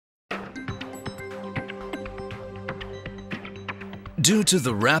Due to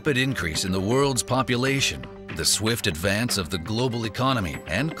the rapid increase in the world's population, the swift advance of the global economy,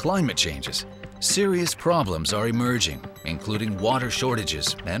 and climate changes, serious problems are emerging, including water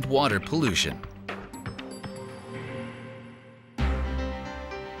shortages and water pollution.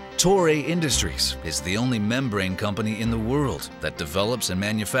 Toray Industries is the only membrane company in the world that develops and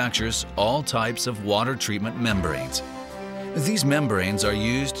manufactures all types of water treatment membranes. These membranes are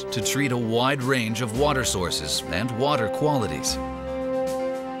used to treat a wide range of water sources and water qualities.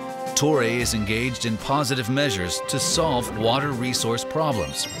 Toray is engaged in positive measures to solve water resource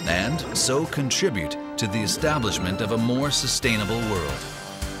problems and so contribute to the establishment of a more sustainable world.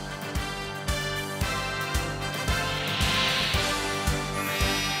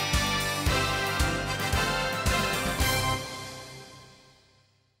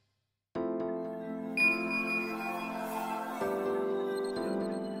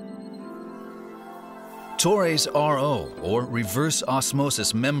 Toray's RO, or reverse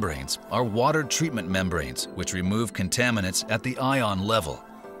osmosis membranes, are water treatment membranes which remove contaminants at the ion level.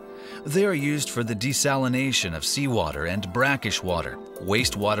 They are used for the desalination of seawater and brackish water,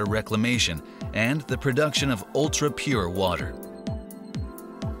 wastewater reclamation, and the production of ultra-pure water.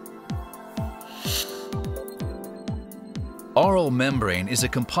 RO membrane is a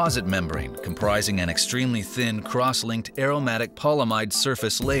composite membrane comprising an extremely thin cross-linked aromatic polyamide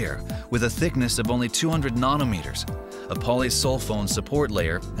surface layer with a thickness of only 200 nanometers, a polysulfone support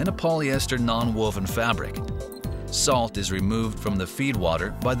layer, and a polyester non-woven fabric. Salt is removed from the feed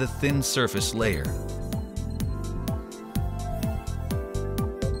water by the thin surface layer.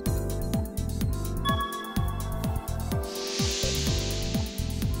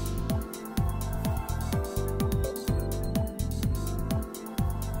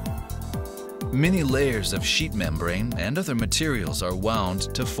 Many layers of sheet membrane and other materials are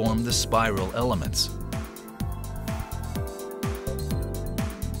wound to form the spiral elements.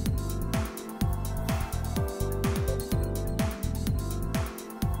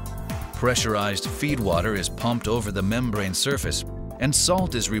 Pressurized feed water is pumped over the membrane surface, and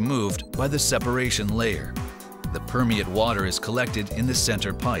salt is removed by the separation layer. The permeate water is collected in the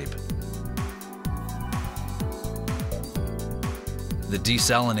center pipe. The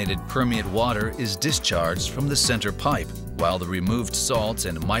desalinated permeate water is discharged from the center pipe, while the removed salts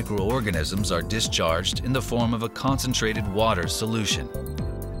and microorganisms are discharged in the form of a concentrated water solution.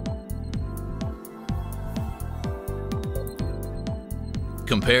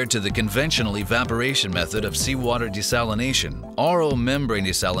 Compared to the conventional evaporation method of seawater desalination, RO membrane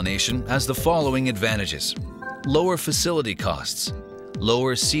desalination has the following advantages: lower facility costs,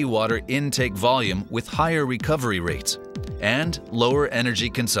 lower seawater intake volume with higher recovery rates, and lower energy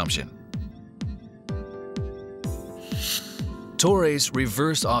consumption. Toray's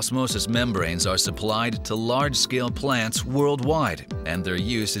reverse osmosis membranes are supplied to large-scale plants worldwide, and their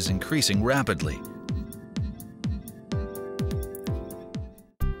use is increasing rapidly.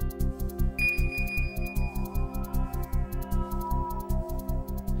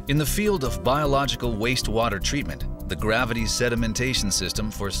 In the field of biological wastewater treatment, the gravity sedimentation system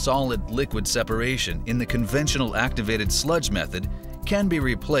for solid-liquid separation in the conventional activated sludge method can be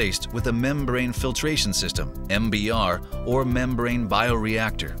replaced with a membrane filtration system, MBR, or membrane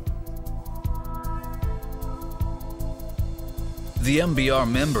bioreactor. The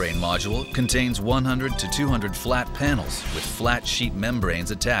MBR membrane module contains 100 to 200 flat panels with flat sheet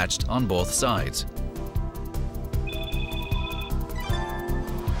membranes attached on both sides.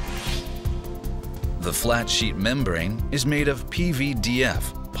 The flat sheet membrane is made of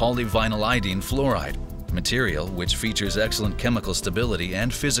PVDF, polyvinylidene fluoride, material which features excellent chemical stability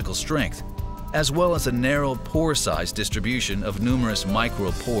and physical strength, as well as a narrow pore size distribution of numerous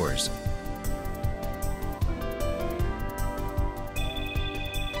micropores.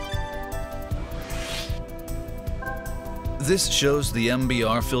 This shows the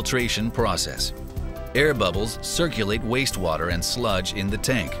MBR filtration process. Air bubbles circulate wastewater and sludge in the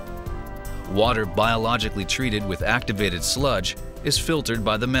tank. Water biologically treated with activated sludge is filtered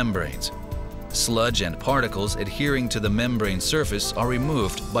by the membranes. Sludge and particles adhering to the membrane surface are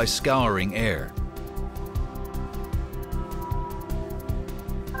removed by scouring air.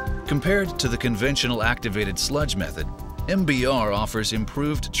 Compared to the conventional activated sludge method, MBR offers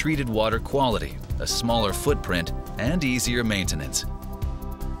improved treated water quality, a smaller footprint, and easier maintenance.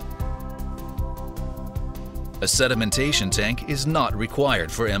 A sedimentation tank is not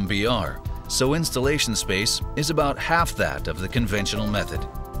required for MBR, so installation space is about half that of the conventional method.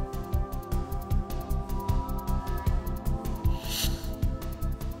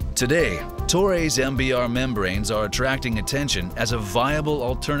 Today, Toray's MBR membranes are attracting attention as a viable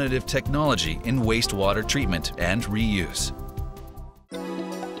alternative technology in wastewater treatment and reuse.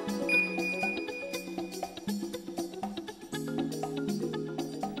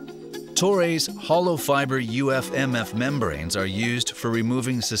 Toray's hollow fiber UF-MF membranes are used for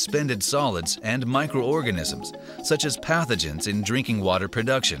removing suspended solids and microorganisms, such as pathogens in drinking water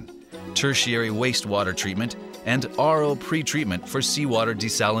production, tertiary wastewater treatment, and RO pretreatment for seawater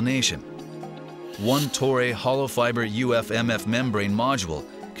desalination. One Toray hollow fiber UF-MF membrane module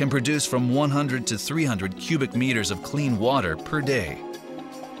can produce from 100 to 300 cubic meters of clean water per day.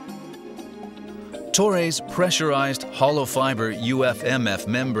 Toray's pressurized hollow fiber UF-MF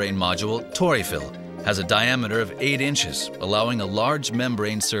membrane module, Torayfill, has a diameter of 8 inches, allowing a large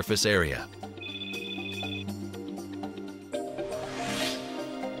membrane surface area.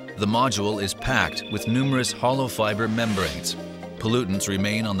 The module is packed with numerous hollow fiber membranes. Pollutants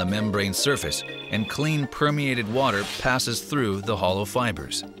remain on the membrane surface, and clean permeated water passes through the hollow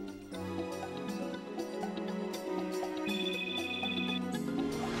fibers.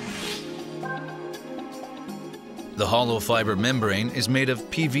 The hollow fiber membrane is made of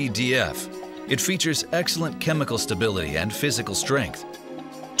PVDF. It features excellent chemical stability and physical strength.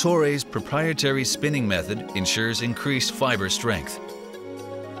 Toray's proprietary spinning method ensures increased fiber strength.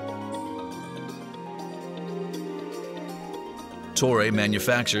 Toray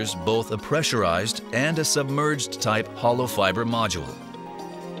manufactures both a pressurized and a submerged type hollow fiber module.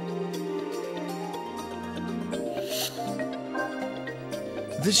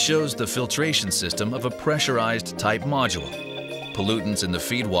 This shows the filtration system of a pressurized type module. Pollutants in the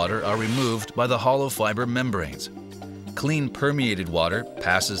feed water are removed by the hollow fiber membranes. Clean permeated water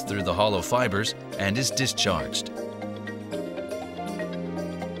passes through the hollow fibers and is discharged.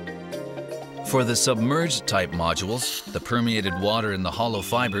 For the submerged type modules, the permeated water in the hollow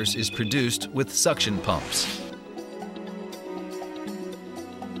fibers is produced with suction pumps.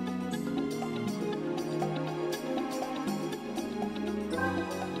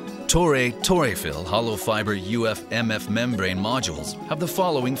 Torayfill hollow fiber UF-MF membrane modules have the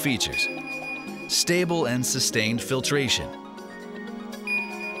following features: stable and sustained filtration,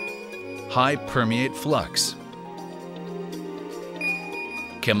 high permeate flux,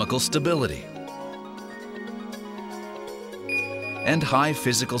 chemical stability, and high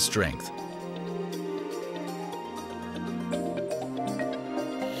physical strength.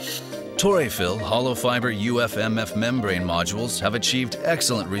 Torayfill hollow fiber UF-MF membrane modules have achieved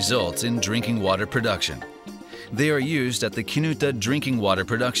excellent results in drinking water production. They are used at the Kinuta drinking water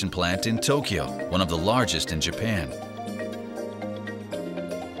production plant in Tokyo, one of the largest in Japan.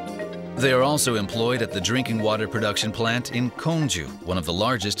 They are also employed at the drinking water production plant in Konju, one of the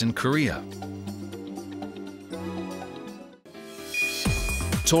largest in Korea.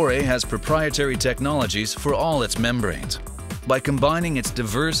 Toray has proprietary technologies for all its membranes. By combining its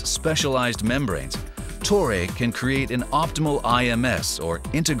diverse specialized membranes, Toray can create an optimal IMS, or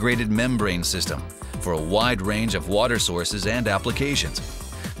integrated membrane system, for a wide range of water sources and applications.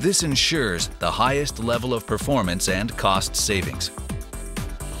 This ensures the highest level of performance and cost savings.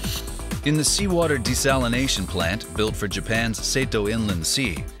 In the seawater desalination plant built for Japan's Seto Inland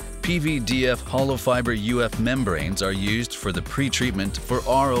Sea, PVDF hollow fiber UF membranes are used for the pretreatment for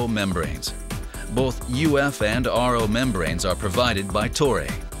RO membranes. Both UF and RO membranes are provided by Toray.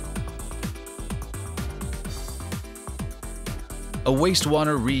 A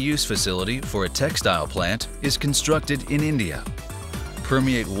wastewater reuse facility for a textile plant is constructed in India.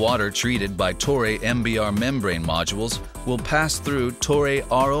 Permeate water treated by Toray MBR membrane modules will pass through Toray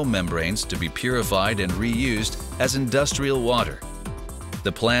RO membranes to be purified and reused as industrial water.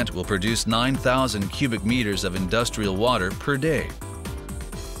 The plant will produce 9,000 cubic meters of industrial water per day.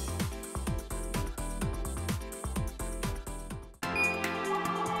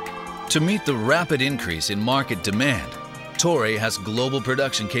 To meet the rapid increase in market demand, Toray has global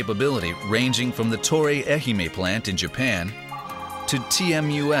production capability ranging from the Toray Ehime plant in Japan to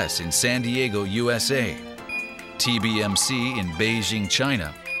TMUS in San Diego, USA, TBMC in Beijing,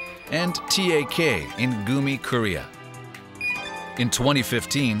 China, and TAK in Gumi, Korea. In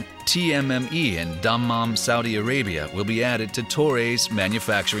 2015, TMME in Dammam, Saudi Arabia will be added to Toray's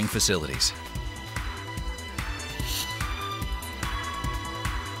manufacturing facilities.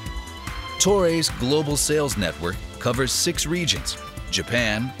 Toray's global sales network covers 6 regions: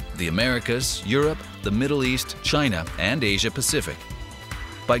 Japan, the Americas, Europe, the Middle East, China, and Asia Pacific.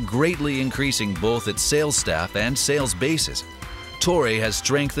 By greatly increasing both its sales staff and sales bases, Toray has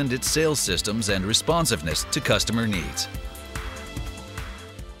strengthened its sales systems and responsiveness to customer needs.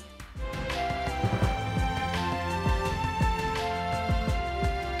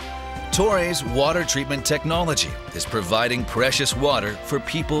 Toray's water treatment technology is providing precious water for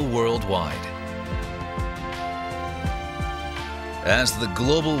people worldwide. As the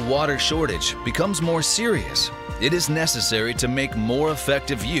global water shortage becomes more serious, it is necessary to make more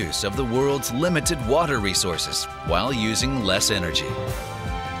effective use of the world's limited water resources while using less energy.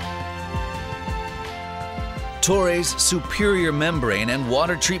 Toray's superior membrane and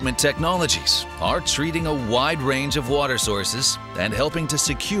water treatment technologies are treating a wide range of water sources and helping to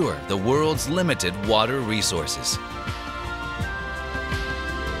secure the world's limited water resources.